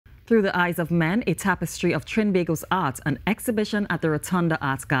Through the Eyes of Men, a tapestry of Trinbago's art, an exhibition at the Rotunda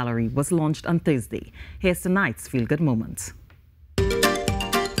Art Gallery, was launched on Thursday. Here's tonight's Feel Good Moment.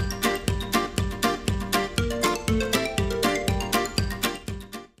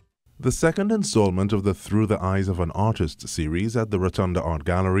 The second installment of the Through the Eyes of an Artist series at the Rotunda Art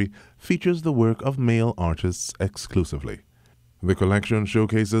Gallery features the work of male artists exclusively. The collection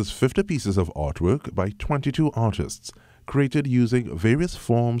showcases 50 pieces of artwork by 22 artists, created using various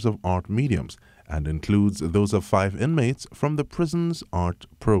forms of art mediums, and includes those of 5 inmates from the prison's art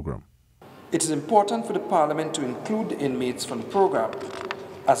program. It is important for the Parliament to include the inmates from the program,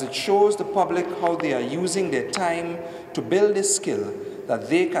 as it shows the public how they are using their time to build a skill that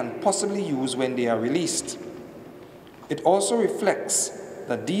they can possibly use when they are released. It also reflects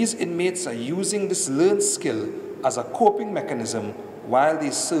that these inmates are using this learned skill as a coping mechanism while they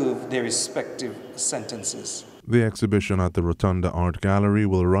serve their respective sentences. The exhibition at the Rotunda Art Gallery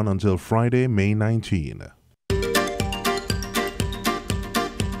will run until Friday, May 19.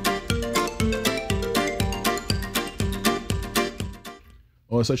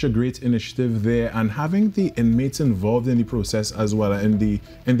 Oh, such a great initiative there, and having the inmates involved in the process as well in the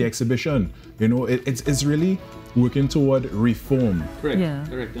exhibition. You know, it's really working toward reform. Correct. Yeah.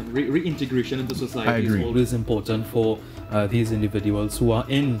 Correct. And reintegration into I society agree. is always important for these individuals who are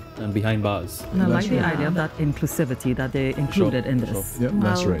in and behind bars. And I like the idea of that inclusivity that they included in this. Yep,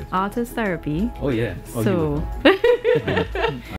 that's right. Artist therapy. Oh yeah. So